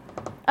might.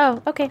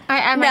 Oh, okay.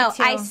 I might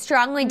too. I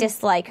strongly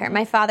dislike her.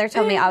 My father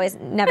told me always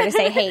never to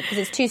say hate because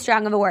it's too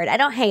strong of a word. I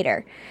don't hate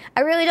her. I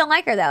really don't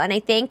like her, though. And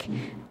I think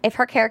if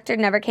her character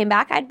never came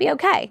back, I'd be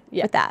okay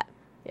with that.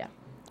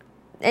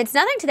 It's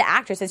nothing to the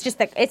actress. It's just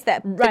the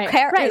character.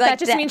 Right. Like that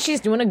just means she's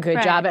doing a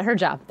good job at her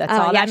job. That's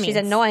all that means. She's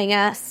annoying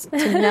us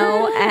to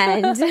no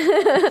end.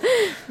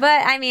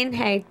 But I mean,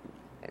 hey,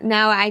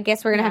 now I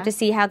guess we're gonna have to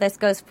see how this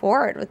goes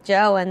forward with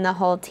Joe and the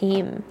whole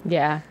team.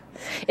 Yeah.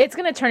 It's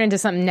going to turn into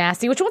something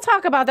nasty, which we'll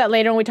talk about that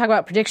later when we talk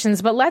about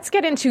predictions. But let's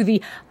get into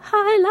the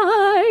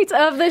highlights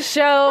of the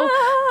show.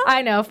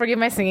 I know, forgive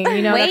my singing.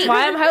 That's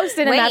why I'm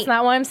hosting, and that's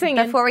not why I'm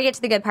singing. Before we get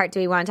to the good part,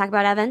 do we want to talk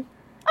about Evan?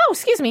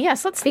 excuse me.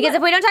 Yes, let's. Because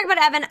if we don't talk about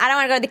Evan, I don't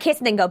want to go to the kiss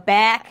and then go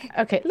back.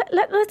 Okay,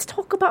 let's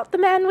talk about the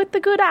man with the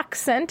good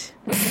accent.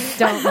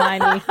 Don't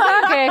mind me.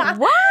 Okay.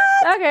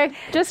 What? Okay,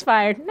 just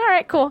fired. All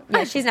right, cool.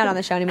 Yeah, she's not on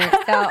the show anymore.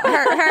 So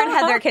her and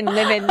Heather can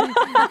live in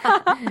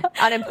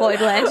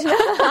unemployed land.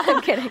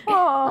 I'm kidding.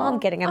 Oh, I'm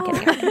kidding.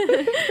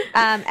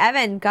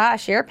 Evan,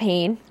 gosh, you're a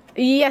pain.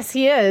 Yes,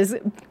 he is.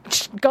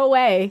 Go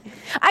away.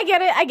 I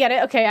get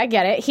it. Okay, I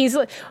get it. He's...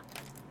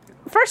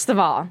 First of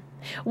all,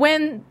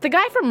 when the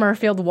guy from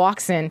Murfield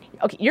walks in,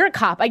 okay, you're a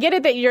cop. I get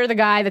it that you're the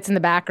guy that's in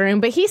the back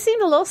room, but he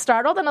seemed a little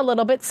startled and a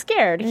little bit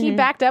scared. Mm-hmm. He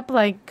backed up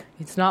like,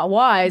 it's not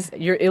wise.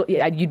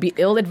 You'd be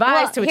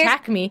ill-advised to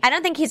attack me. I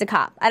don't think he's a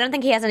cop. I don't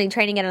think he has any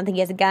training. I don't think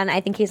he has a gun.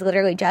 I think he's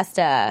literally just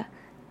a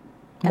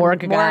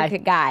morgue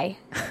guy,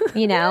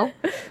 you know?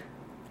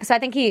 So I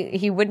think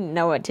he wouldn't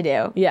know what to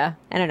do. Yeah.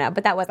 I don't know,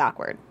 but that was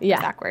awkward. Yeah. It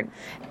was awkward.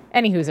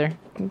 Any hooser.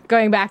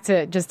 Going back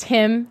to just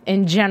him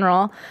in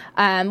general,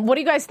 what do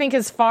you guys think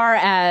as far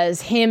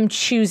as him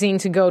choosing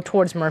to go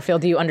towards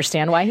Murfield? Do you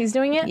understand why he's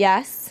doing it?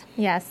 Yes.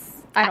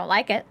 I don't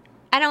like it.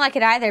 I don't like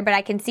it either, but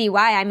I can see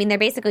why. I mean, they're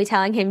basically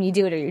telling him you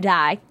do it or you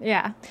die.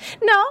 Yeah.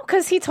 No,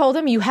 because he told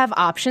him you have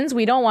options.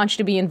 We don't want you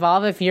to be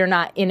involved if you're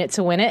not in it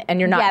to win it and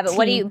you're not. Yeah,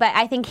 but but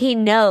I think he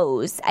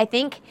knows. I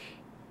think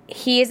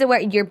he is aware.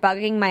 You're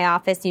bugging my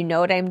office. You know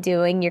what I'm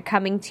doing. You're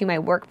coming to my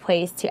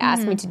workplace to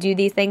ask me to do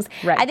these things.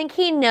 Right. I think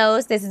he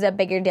knows this is a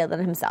bigger deal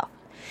than himself.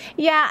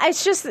 Yeah,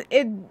 it's just,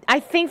 I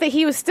think that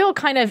he was still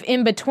kind of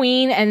in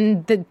between,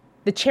 and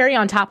the cherry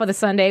on top of the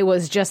sundae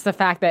was just the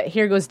fact that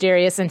here goes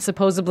Darius, and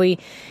supposedly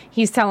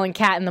he's telling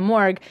Kat in the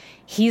morgue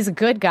he's a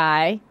good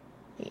guy.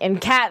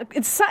 And Kat,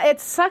 it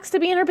sucks to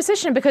be in her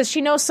position because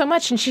she knows so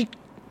much and she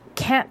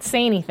can't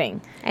say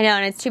anything. I know,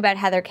 and it's too bad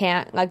Heather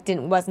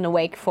wasn't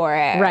awake for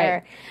it. Right.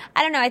 Or,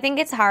 I don't know. I think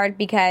it's hard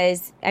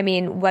because, I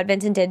mean, what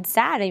Vincent did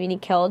sad. I mean, he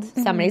killed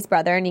somebody's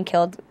brother, and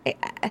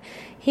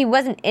he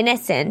wasn't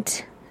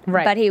innocent.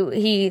 Right. But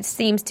he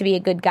seems to be a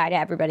good guy to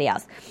everybody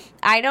else.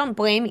 I don't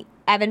blame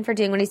Evan for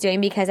doing what he's doing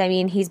because, I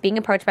mean, he's being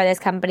approached by this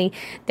company.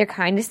 They're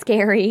kind of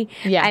scary.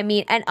 Yeah. I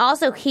mean, and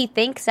also he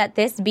thinks that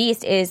this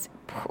beast is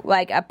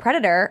like a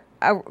predator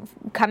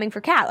coming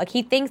for Kat. Like,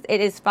 he thinks it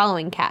is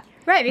following Kat.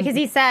 Right, because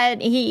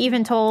he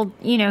even told,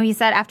 he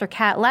said after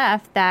Kat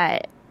left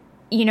that,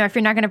 if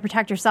you're not going to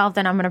protect yourself,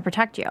 then I'm going to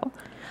protect you.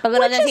 But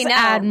little Which does he is know.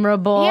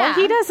 admirable. Yeah.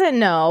 He doesn't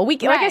know.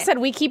 Like I Right. said,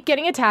 we keep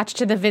getting attached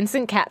to the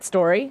Vincent Kat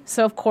story.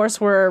 So, of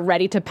course, we're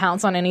ready to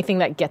pounce on anything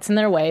that gets in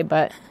their way.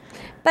 But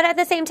at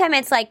the same time,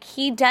 it's like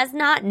he does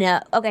not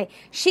know. Okay,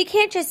 she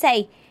can't just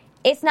say,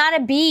 it's not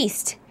a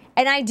beast.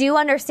 And I do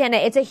understand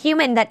it. It's a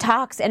human that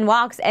talks and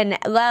walks and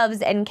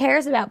loves and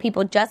cares about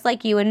people just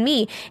like you and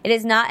me. It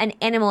is not an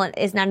animal. It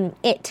is not an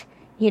it.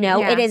 Yeah.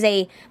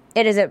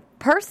 It is a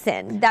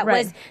person that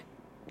was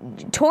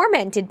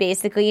tormented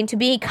basically into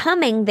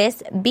becoming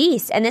this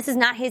beast, and this is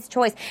not his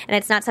choice, and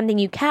it's not something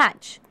you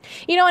catch.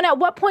 and at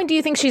what point do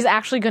you think she's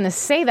actually going to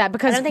say that?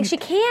 Because I don't think she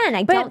can.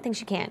 I don't think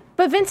she can.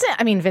 But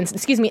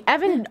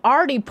Evan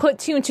already put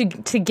two and two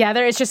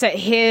together. It's just that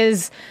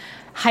his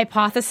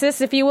hypothesis,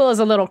 if you will, is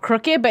a little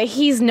crooked, but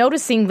he's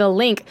noticing the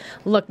link.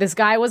 Look, this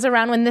guy was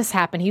around when this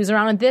happened. He was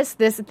around when this,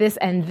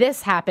 and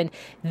this happened.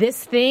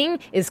 This thing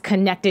is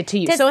connected to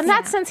you. So in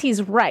that sense,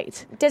 he's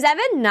right. Does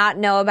Evan not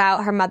know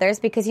about her mother's?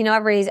 Because,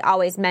 everybody's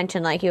always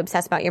mentioned, like, you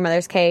obsessed about your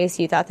mother's case.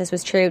 You thought this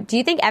was true. Do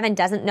you think Evan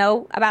doesn't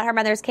know about her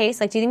mother's case?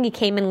 Like, do you think he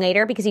came in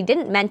later? Because he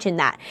didn't mention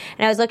that.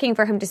 And I was looking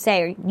for him to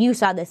say, you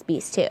saw this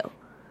beast too.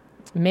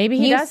 Maybe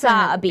he does.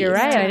 Saw a beast. You're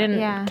right. I didn't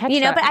catch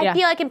that. But I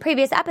feel like in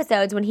previous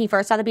episodes when he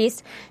first saw the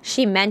beast,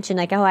 she mentioned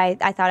like, "Oh, I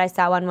thought I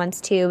saw one once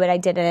too, but I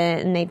didn't."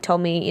 And they told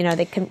me,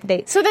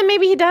 they. So then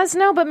maybe he does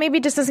know, but maybe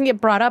it just doesn't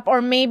get brought up,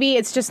 or maybe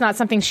it's just not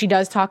something she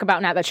does talk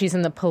about now that she's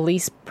in the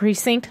police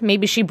precinct.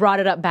 Maybe she brought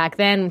it up back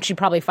then. She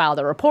probably filed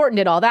a report and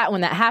did all that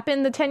when that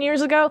happened 10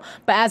 years ago.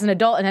 But as an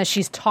adult, and as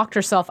she's talked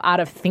herself out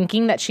of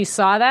thinking that she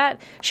saw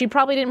that, she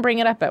probably didn't bring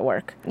it up at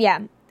work. Yeah.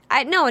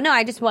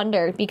 I just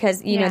wonder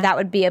because, that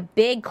would be a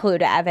big clue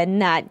to Evan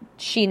that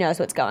she knows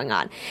what's going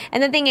on.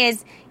 And the thing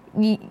is,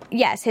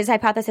 yes, his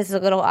hypothesis is a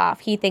little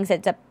off. He thinks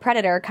it's a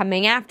predator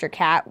coming after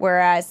Kat,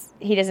 whereas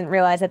he doesn't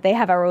realize that they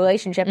have a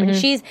relationship and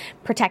she's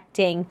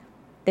protecting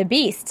the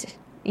beast.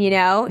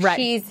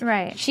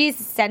 Right. She's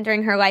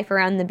centering her life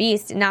around the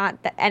beast, and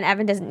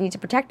Evan doesn't need to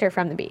protect her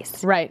from the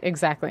beast. Right,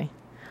 exactly.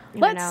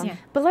 But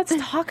let's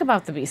talk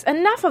about the beast.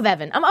 Enough of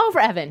Evan. I'm over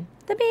Evan.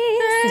 The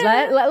beast.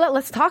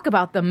 Let's talk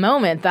about the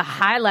moment, the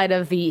highlight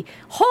of the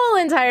whole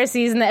entire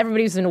season that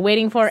everybody's been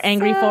waiting for,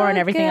 angry for, and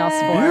everything else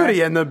for.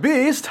 Beauty and the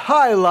Beast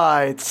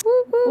highlights.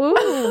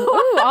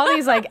 Ooh, all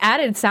these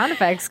added sound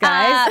effects,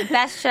 guys.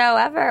 Best show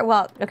ever.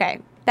 Well, okay.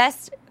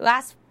 Best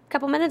last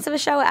couple minutes of a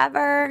show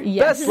ever.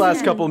 Yes. Best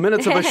last couple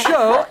minutes of a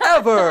show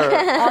ever.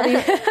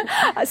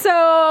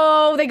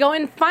 So they go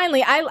in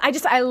finally.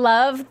 I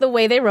love the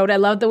way they wrote. I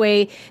love the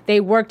way they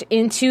worked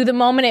into the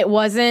moment. It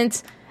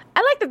wasn't.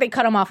 I like that they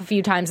cut him off a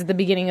few times at the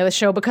beginning of the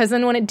show because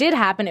then when it did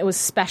happen, it was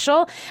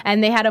special,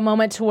 and they had a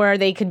moment to where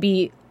they could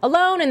be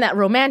alone in that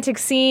romantic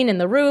scene in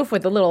the roof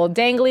with the little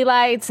dangly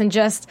lights and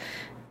just.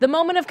 the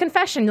moment of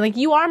confession, like,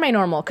 you are my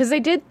normal. Because they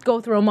did go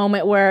through a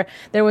moment where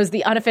there was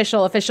the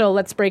unofficial, official,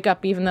 let's break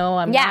up even though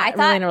I'm not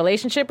really in a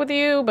relationship with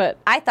you. But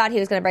I thought he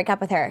was going to break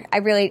up with her. I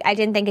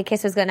didn't think a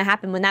kiss was going to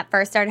happen when that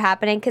first started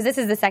happening, because this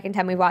is the second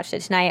time we watched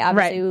it tonight.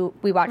 Obviously,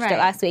 we watched it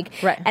last week.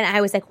 Right. And I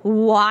was like,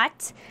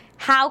 what?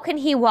 How can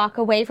he walk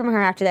away from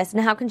her after this?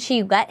 And how can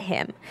she let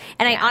him?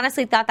 And I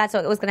honestly thought that's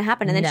what was going to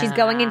happen. And then she's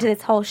going into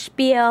this whole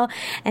spiel,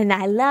 and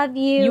I love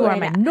you. You are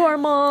my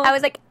normal. I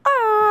was like,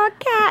 oh,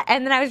 cat.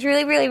 And then I was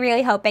really, really,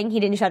 really hoping he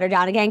didn't shut her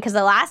down again, because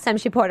the last time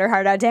she poured her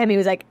heart out to him, he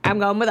was like, I'm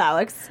going with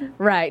Alex.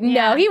 Right.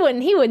 Yeah. No, he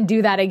wouldn't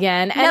do that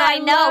again. And I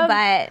know,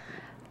 but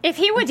if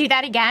he would do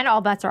that again,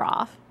 all bets are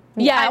off.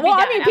 Yeah,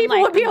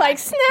 people would be like,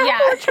 snap,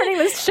 we're turning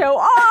this show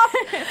off.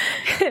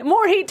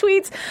 More hate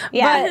tweets.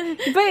 Yeah.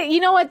 But you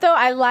know what, though?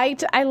 I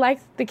liked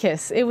the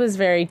kiss. It was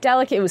very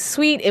delicate. It was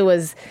sweet. It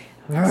was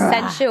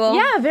sensual.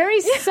 Yeah,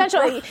 very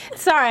sensual.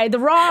 Sorry, the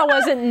Raw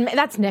wasn't.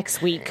 That's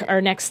next week or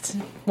next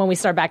when we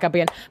start back up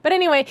again. But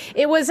anyway,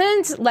 it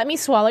wasn't let me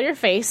swallow your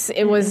face.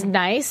 It was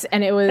nice,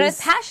 and it was. But it was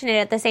passionate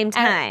at the same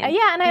time.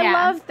 And I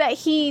love that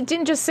he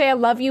didn't just say I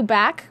love you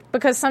back,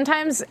 because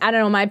sometimes, I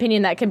don't know, in my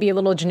opinion, that can be a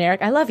little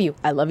generic. I love you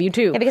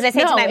too. Yeah, because I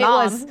say it to my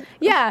mom.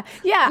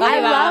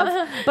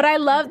 But I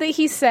love that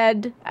he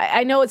said,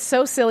 I know it's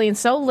so silly and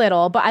so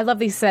little, but I love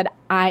that he said,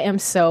 I am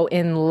so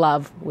in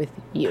love with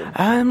you.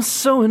 I'm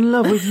so in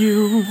love with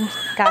you.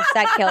 Gosh,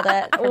 that killed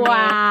it.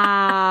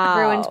 Wow.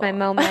 Ruined my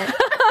moment.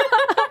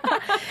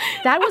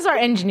 That was our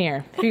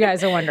engineer, if you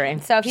guys are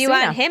wondering. So if you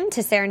want him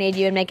to serenade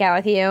you and make out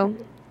with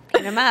you,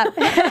 hit him up.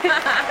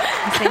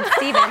 His name's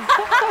Steven.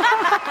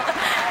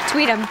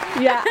 Tweet him.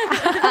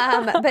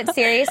 Yeah. But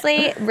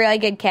seriously, really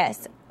good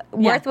kiss.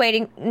 Worth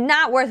waiting.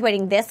 Not worth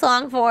waiting this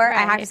long for. Right.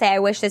 I have to say, I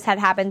wish this had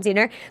happened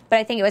sooner, but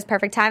I think it was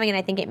perfect timing, and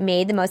I think it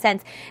made the most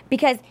sense,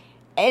 because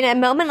in a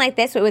moment like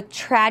this, with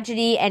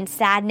tragedy and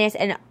sadness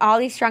and all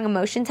these strong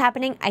emotions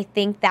happening, I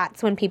think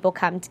that's when people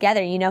come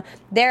together. You know,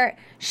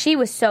 she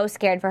was so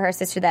scared for her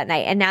sister that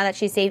night, and now that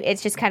she's safe,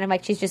 it's just kind of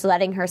like she's just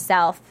letting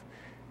herself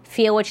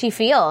feel what she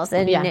feels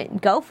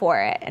and go for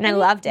it. And I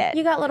loved it.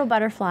 You got little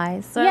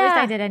butterflies. So at least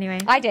I did anyway.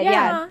 I did,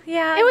 yeah.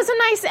 It was a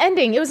nice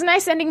ending. It was a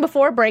nice ending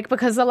before break,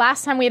 because the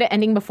last time we had an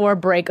ending before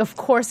break, of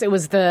course, it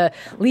was the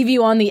leave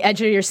you on the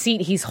edge of your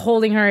seat. He's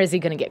holding her. Is he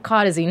going to get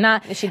caught? Is he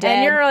not? She did.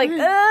 And you're like,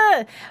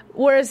 ugh.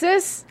 Whereas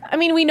this, I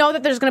mean, we know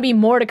that there's going to be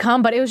more to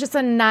come, but it was just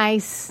a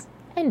nice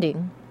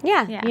ending.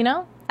 Yeah. You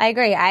know? I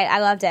agree. I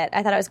loved it.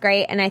 I thought it was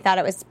great, and I thought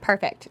it was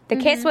perfect. The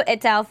kiss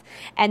itself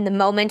and the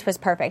moment was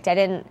perfect. I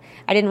didn't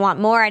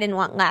want more. I didn't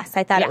want less.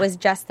 I thought it was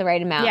just the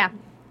right amount. Yeah.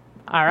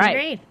 All right.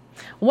 Agreed.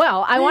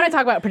 Well, I want to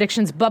talk about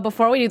predictions, but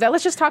before we do that,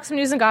 let's just talk some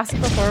news and gossip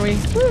before we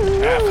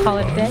call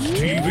it a day.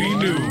 TV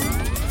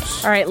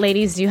News. All right,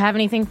 ladies, do you have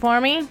anything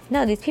for me?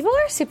 No, these people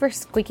are super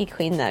squeaky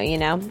clean, though, you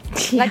know?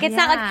 Like, it's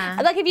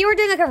not like if you were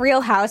doing like a Real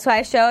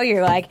Housewives show,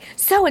 you're like,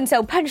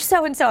 so-and-so punch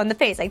so-and-so in the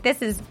face. Like,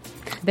 this is...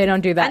 They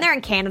don't do that. And they're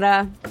in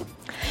Canada.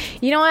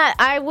 You know what?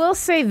 I will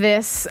say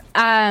this.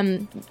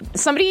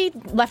 Somebody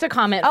left a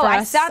comment for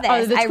us. I saw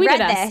this. I read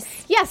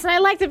this. Yes, and I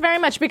liked it very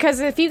much, because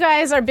if you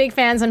guys are big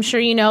fans, I'm sure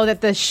you know that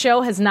the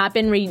show has not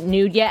been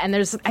renewed yet, and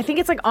I think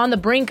it's like on the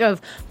brink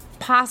of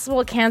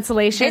possible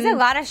cancellation. There's a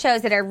lot of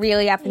shows that are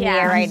really up in the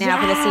air right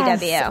now for the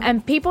CW.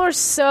 And people are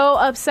so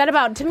upset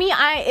about it. To me,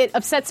 it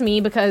upsets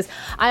me, because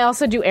I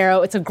also do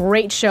Arrow. It's a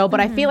great show, but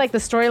I feel like the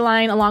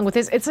storyline along with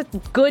this, it's a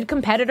good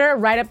competitor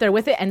right up there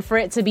with it, and for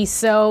it to be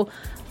so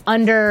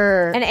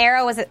under... And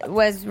Arrow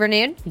was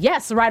renewed?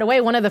 Yes, right away,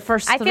 one of the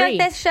first 3. I feel like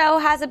this show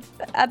has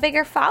a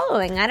bigger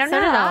following. I don't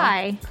know.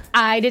 So did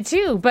I did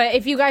too, but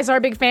if you guys are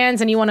big fans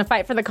and you want to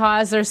fight for the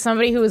cause, there's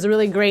somebody who is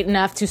really great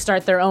enough to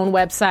start their own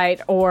website,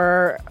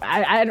 or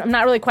I'm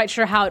not really quite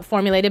sure how it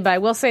formulated, but I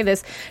will say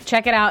this.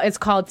 Check it out. It's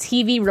called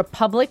TV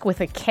Republic with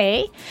a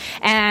K,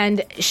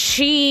 and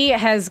she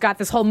has got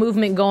this whole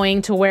movement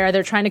going to where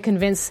they're trying to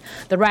convince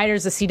the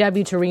writers of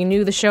CW to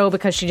renew the show,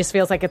 because she just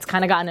feels like it's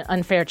kind of gotten an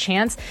unfair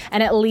chance,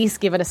 and at least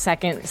give it a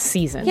second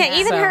season. Yeah,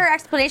 even her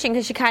explanation,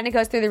 because she kind of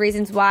goes through the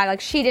reasons why. Like,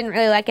 she didn't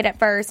really like it at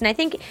first, and I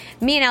think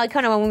me and Ali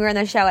Kona, when we were on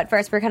the show at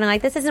first, we were kind of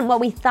like, this isn't what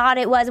we thought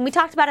it was, and we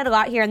talked about it a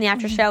lot here in the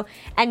after show,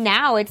 and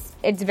now it's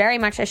very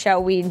much a show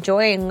we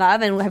enjoy and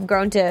love, and have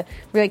grown to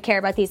really care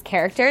about these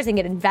characters and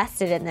get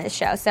invested in this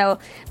show. So,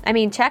 I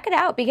mean, check it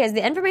out, because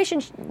the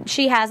information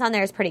she has on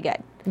there is pretty good.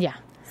 Yeah.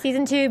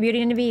 Season 2,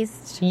 Beauty and the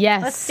Beast.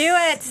 Yes. Let's do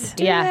it.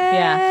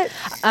 Yeah.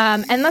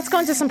 And let's go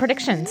into some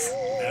predictions.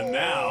 And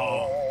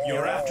now,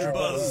 your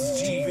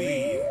AfterBuzz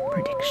TV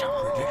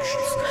Predictions.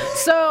 predictions.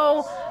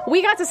 So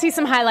we got to see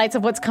some highlights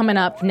of what's coming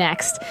up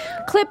next.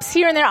 Clips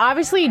here and there.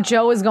 Obviously,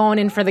 Joe is going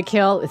in for the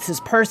kill. It's his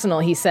personal,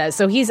 he says.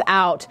 So he's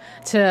out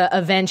to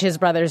avenge his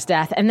brother's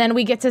death. And then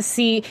we get to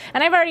see,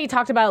 and I've already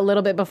talked about a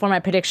little bit before my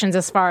predictions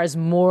as far as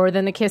more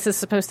than the kiss is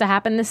supposed to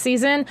happen this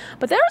season.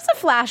 But there was a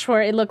flash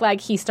where it looked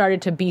like he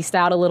started to beast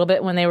out a little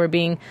bit when they were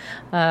being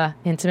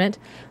intimate.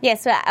 Yeah,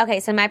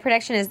 so my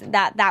prediction is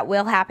that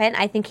will happen.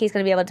 I think he's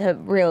going to be able to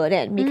reel it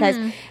in, because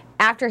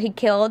after he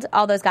killed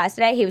all those guys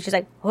today, he was just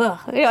like, whoa,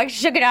 he like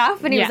shook it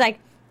off, and he was like,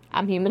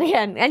 I'm human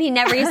again. And he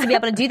never used to be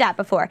able to do that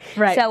before.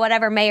 Right. So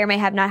whatever may or may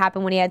have not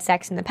happened when he had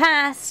sex in the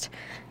past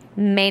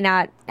may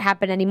not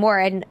happen anymore.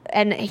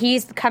 And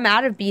he's come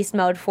out of beast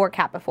mode for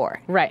Kat before.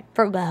 Right.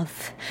 For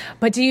love.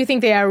 But do you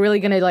think they are really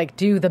going to, like,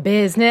 do the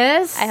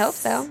business? I hope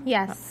so.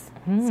 Yes.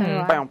 Hmm. So do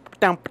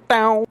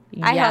I.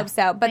 I hope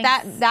so. But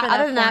Thanks that for other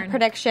that than that porn.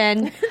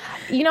 prediction,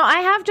 You know, I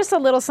have just a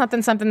little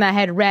something that I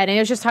had read, and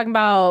it was just talking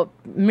about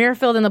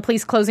Muirfield and the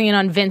police closing in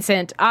on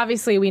Vincent.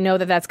 Obviously, we know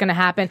that that's going to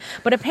happen.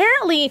 But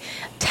apparently,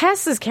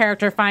 Tess's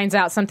character finds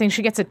out something.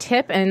 She gets a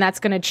tip, and that's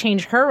going to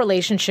change her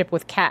relationship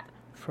with Kat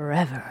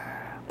forever.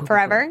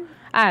 forever.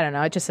 I don't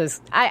know. It just says,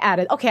 I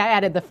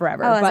added the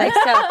forever. Oh, but it's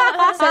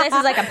like, so this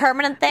is like a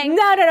permanent thing?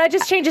 No, it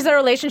just changes their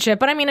relationship.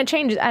 But I mean, it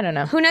changes, I don't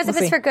know. Who knows if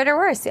it's for good or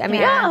worse? I mean,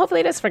 Yeah,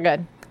 hopefully it is for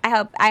good.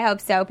 I hope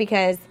so,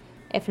 because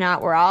if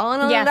not, we're all in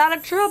a Yes. lot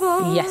of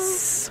trouble.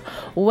 Yes.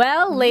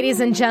 Well,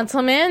 ladies and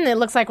gentlemen, it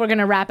looks like we're going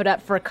to wrap it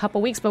up for a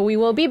couple weeks, but we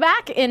will be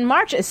back in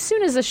March as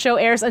soon as the show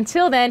airs.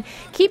 Until then,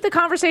 keep the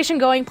conversation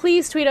going.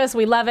 Please tweet us.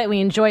 We love it. We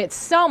enjoy it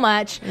so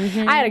much.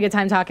 I had a good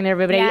time talking to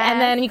everybody. Yes. And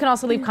then you can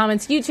also leave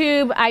comments,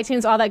 YouTube,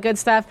 iTunes, all that good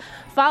stuff.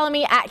 Follow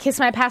me at Kiss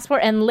My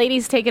Passport, and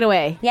ladies, take it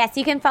away. Yes,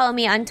 you can follow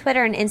me on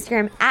Twitter and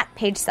Instagram at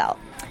PaigeSell.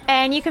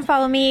 And you can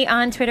follow me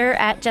on Twitter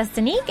at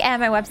JustAnique and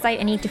my website,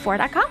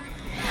 anique24.com.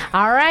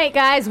 All right,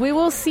 guys, we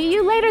will see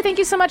you later. Thank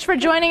you so much for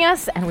joining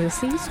us, and we'll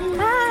see you soon.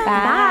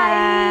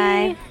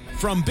 Bye.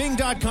 From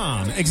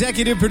Bing.com,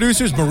 executive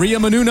producers Maria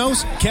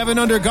Menounos, Kevin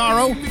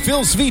Undergaro, Phil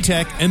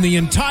Svitek, and the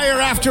entire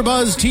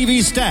AfterBuzz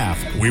TV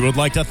staff, we would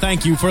like to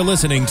thank you for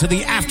listening to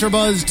the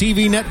AfterBuzz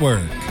TV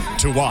network.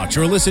 To watch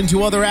or listen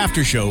to other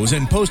after shows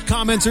and post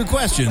comments or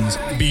questions,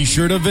 be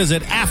sure to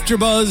visit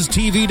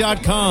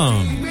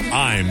AfterBuzzTV.com.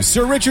 I'm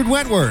Sir Richard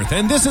Wentworth,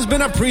 and this has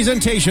been a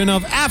presentation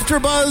of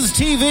AfterBuzz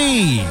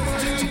TV.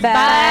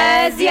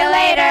 Buzz you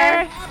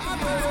later.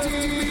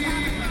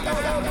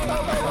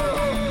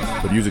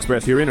 The views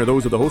expressed herein are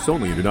those of the hosts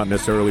only and do not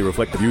necessarily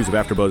reflect the views of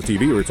AfterBuzz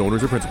TV or its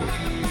owners or principals.